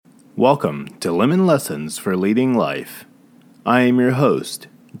Welcome to Lemon Lessons for Leading Life. I am your host,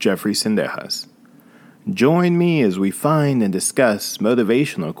 Jeffrey Sendejas. Join me as we find and discuss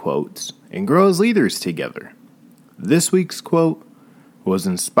motivational quotes and grow as leaders together. This week's quote was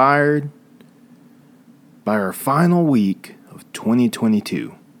inspired by our final week of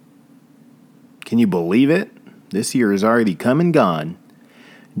 2022. Can you believe it? This year is already come and gone.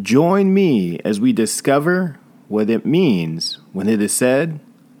 Join me as we discover what it means when it is said,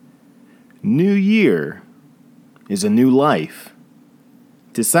 New year is a new life.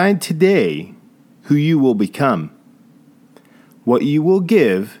 Decide today who you will become, what you will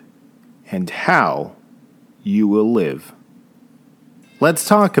give, and how you will live. Let's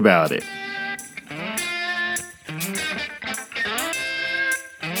talk about it.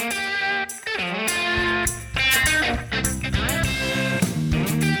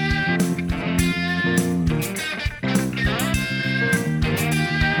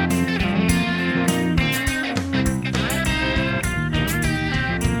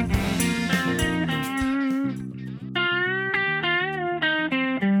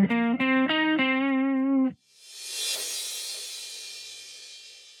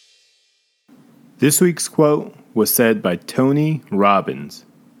 This week's quote was said by Tony Robbins.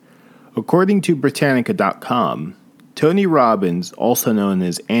 According to Britannica.com, Tony Robbins, also known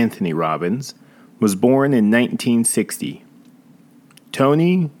as Anthony Robbins, was born in 1960.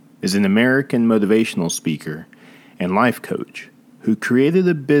 Tony is an American motivational speaker and life coach who created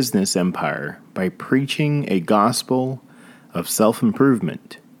a business empire by preaching a gospel of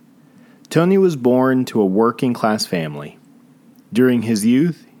self-improvement. Tony was born to a working-class family. During his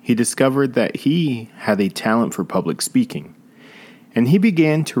youth, he discovered that he had a talent for public speaking, and he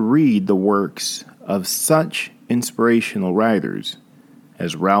began to read the works of such inspirational writers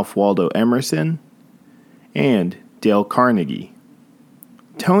as Ralph Waldo Emerson and Dale Carnegie.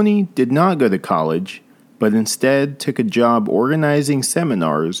 Tony did not go to college, but instead took a job organizing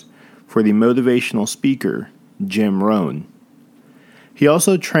seminars for the motivational speaker Jim Rohn. He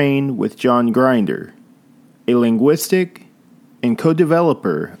also trained with John Grinder, a linguistic and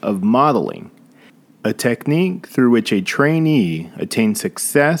co-developer of modeling, a technique through which a trainee attains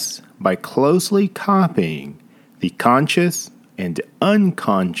success by closely copying the conscious and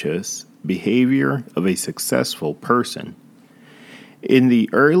unconscious behavior of a successful person. In the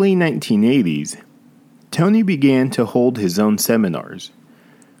early 1980s, Tony began to hold his own seminars,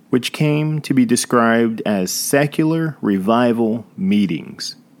 which came to be described as secular revival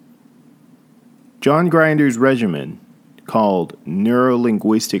meetings. John Grinder's regimen, called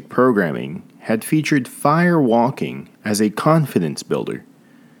Neuro-Linguistic Programming, had featured firewalking as a confidence builder,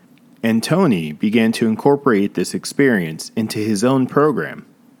 and Tony began to incorporate this experience into his own program.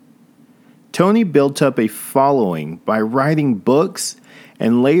 Tony built up a following by writing books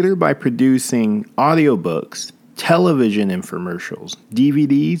and later by producing audiobooks, television infomercials,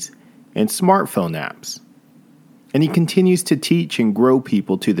 DVDs, and smartphone apps. And he continues to teach and grow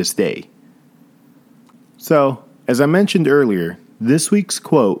people to this day. So, as I mentioned earlier, this week's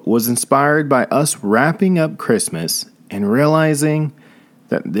quote was inspired by us wrapping up Christmas and realizing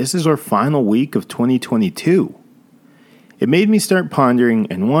that this is our final week of 2022. It made me start pondering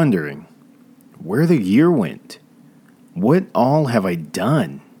and wondering where the year went. What all have I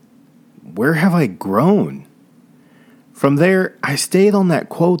done? Where have I grown? From there, I stayed on that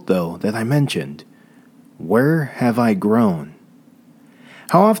quote, though, that I mentioned. Where have I grown?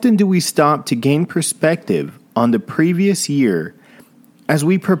 How often do we stop to gain perspective on the previous year as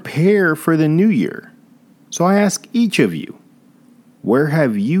we prepare for the new year? So I ask each of you, where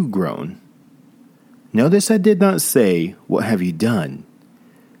have you grown? Notice I did not say, what have you done?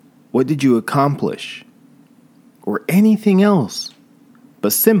 What did you accomplish? Or anything else,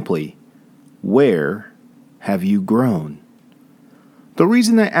 but simply, where have you grown? The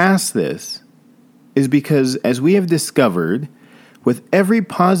reason I ask this is because, as we have discovered, with every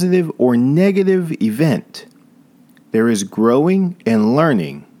positive or negative event, there is growing and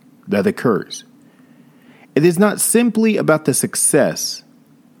learning that occurs. It is not simply about the success,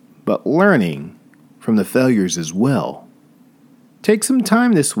 but learning from the failures as well. Take some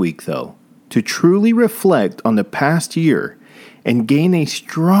time this week, though, to truly reflect on the past year and gain a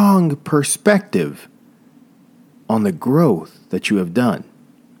strong perspective on the growth that you have done,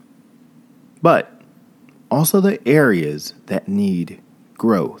 but also the areas that need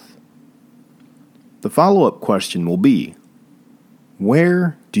growth. The follow-up question will be,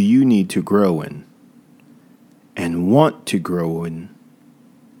 where do you need to grow in and want to grow in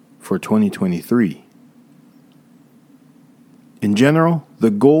for 2023? In general,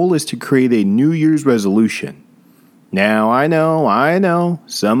 the goal is to create a New Year's resolution Now, I know,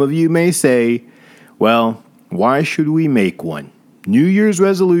 some of you may say, well, why should we make one? New Year's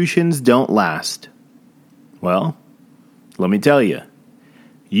resolutions don't last. Well, let me tell you,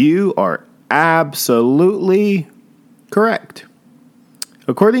 you are absolutely correct.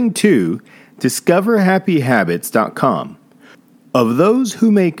 According to DiscoverHappyHabits.com, of those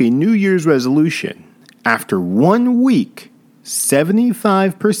who make a New Year's resolution, after 1 week,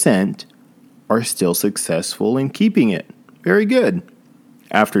 75% are still successful in keeping it. Very good.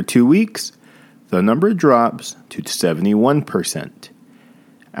 After 2 weeks, the number drops to 71%.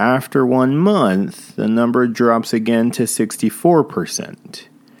 After 1 month, the number drops again to 64%.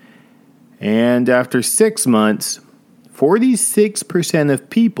 And after 6 months, 46% of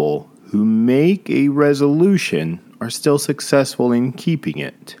people who make a resolution are still successful in keeping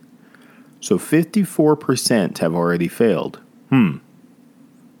it. So 54% have already failed.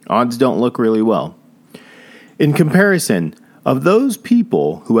 Odds don't look really well. In comparison, of those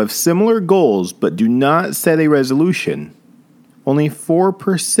people who have similar goals but do not set a resolution, only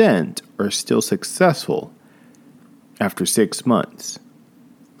 4% are still successful after 6 months.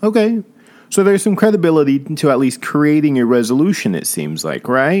 Okay, so there's some credibility to at least creating a resolution, it seems like,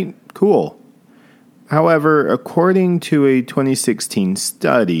 right? Cool. However, according to a 2016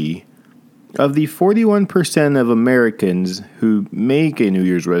 study, of the 41% of Americans who make a New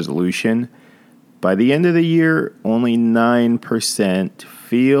Year's resolution, by the end of the year, only 9%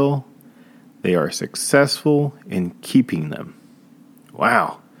 feel they are successful in keeping them.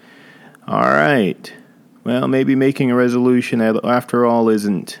 Wow. All right. Well, maybe making a resolution after all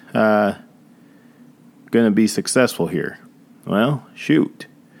isn't going to be successful here. Well, shoot.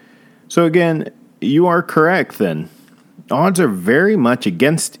 So again, you are correct then. Odds are very much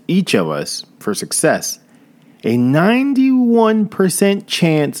against each of us for success. A 91%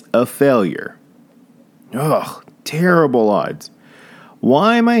 chance of failure. Ugh, terrible odds.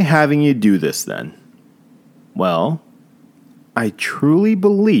 Why am I having you do this then? Well, I truly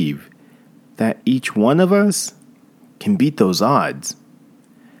believe that each one of us can beat those odds.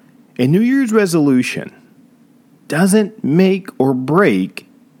 A New Year's resolution doesn't make or break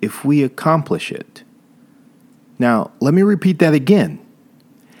if we accomplish it. Now, let me repeat that again.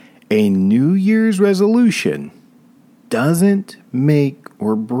 A New Year's resolution doesn't make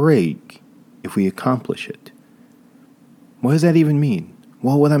or break if we accomplish it. What does that even mean?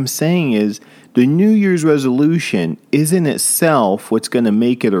 Well, what I'm saying is the New Year's resolution isn't itself what's going to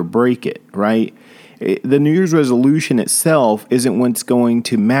make it or break it, right? The New Year's resolution itself isn't what's going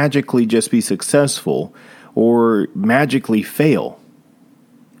to magically just be successful or magically fail,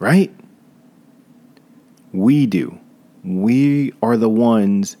 right? We do. We are the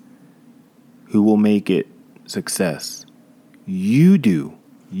ones who will make it success. You do.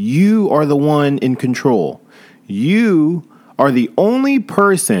 You are the one in control. You are the only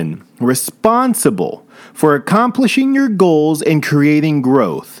person responsible for accomplishing your goals and creating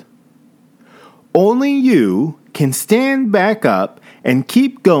growth. Only you can stand back up and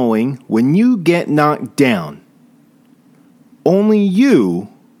keep going when you get knocked down. Only you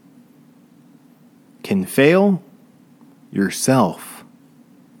can fail yourself.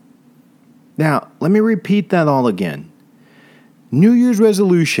 Now, let me repeat that all again. New Year's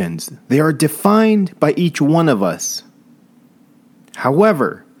resolutions, they are defined by each one of us.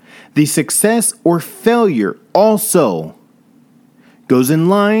 However, the success or failure also goes in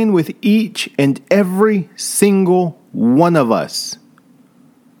line with each and every single one of us.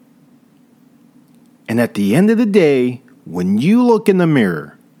 And at the end of the day, when you look in the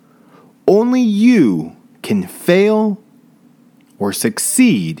mirror, only you can fail or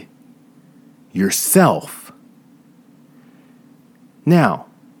succeed yourself. Now,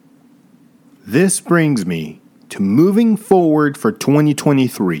 this brings me to moving forward for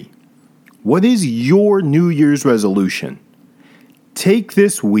 2023. What is your New Year's resolution? Take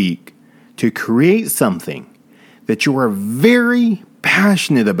this week to create something that you are very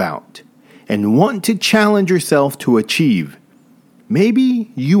passionate about and want to challenge yourself to achieve.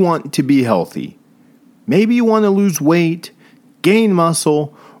 Maybe you want to be healthy. Maybe you want to lose weight, gain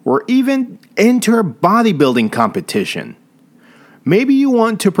muscle, or even enter a bodybuilding competition. Maybe you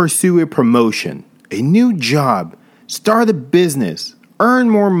want to pursue a promotion, a new job, start a business, earn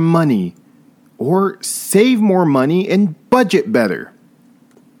more money, or save more money and budget better.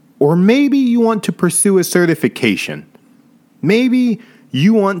 Or maybe you want to pursue a certification. Maybe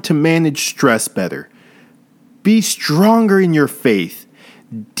you want to manage stress better, be stronger in your faith,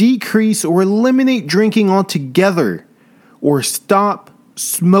 decrease or eliminate drinking altogether, or stop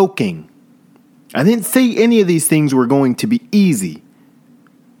smoking. I didn't say any of these things were going to be easy.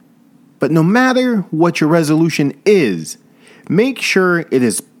 But no matter what your resolution is, make sure it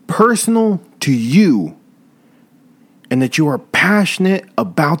is personal to you and that you are passionate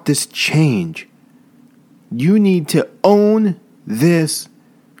about this change. You need to own this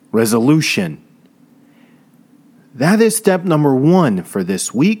resolution. That is step number 1 for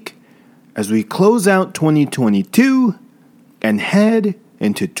this week as we close out 2022 and head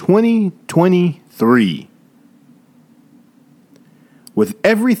into 2023. With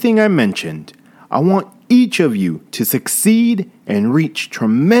everything I mentioned, I want each of you to succeed and reach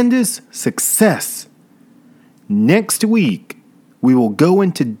tremendous success. Next week, we will go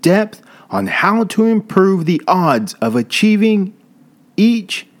into depth on how to improve the odds of achieving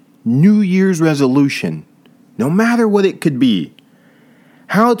each New Year's resolution, no matter what it could be.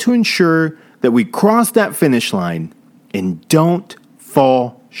 How to ensure that we cross that finish line and don't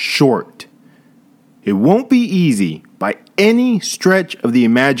fall short. It won't be easy by any stretch of the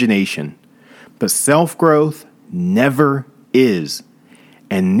imagination, but self-growth never is,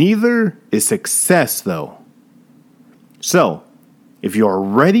 and neither is success though. So, if you are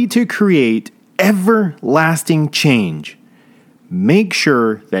ready to create everlasting change, make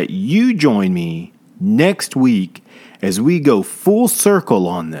sure that you join me next week as we go full circle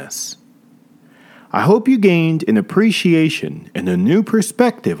on this. I hope you gained an appreciation and a new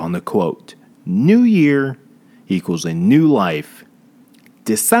perspective on the quote, "New year equals a new life."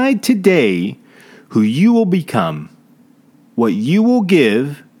 Decide today who you will become, what you will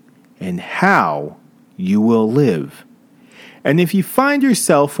give, and how you will live. And if you find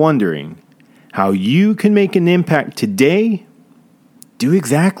yourself wondering how you can make an impact today, do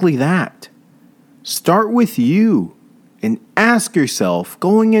exactly that. Start with you and ask yourself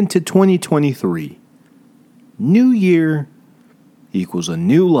going into 2023, new year equals a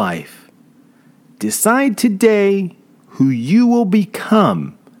new life. Decide today who you will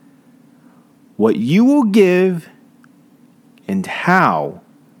become, what you will give, and how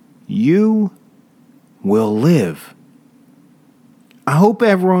you will live. I hope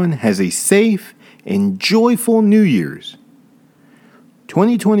everyone has a safe and joyful New Year's.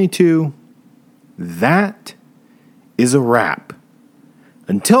 2022, that is a wrap.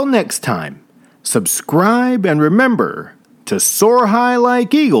 Until next time, subscribe and remember to soar high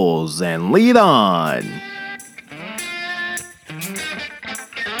like eagles and lead on.